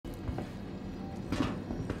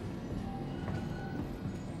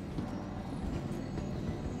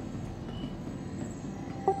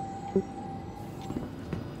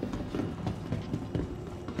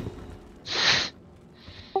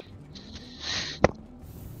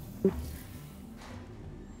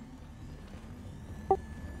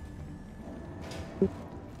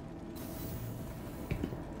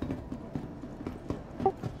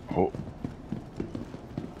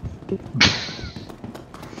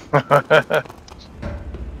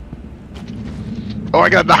Oh, I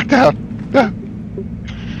got knocked down.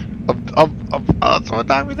 Someone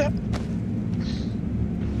knocked me down.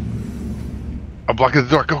 I'm blocking the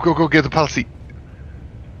door. Go, get the pilot seat.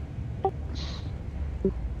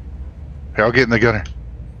 Here, I'll get in the gunner.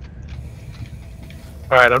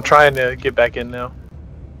 Alright, I'm trying to get back in now.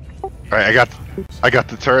 Alright, I got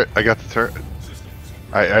the turret.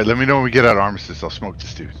 Alright, let me know when we get out of armistice. I'll smoke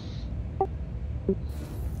this dude.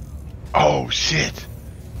 Oh, shit.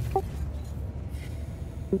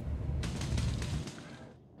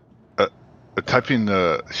 Typing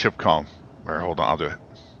the ship comm. Or hold on, I'll do it.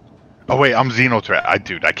 Oh wait, I'm Xeno threat.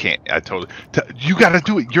 Dude, I can't. I totally. You gotta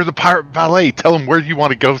do it. You're the pirate valet. Tell him where you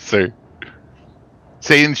want to go, sir.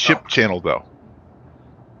 Say in ship channel though.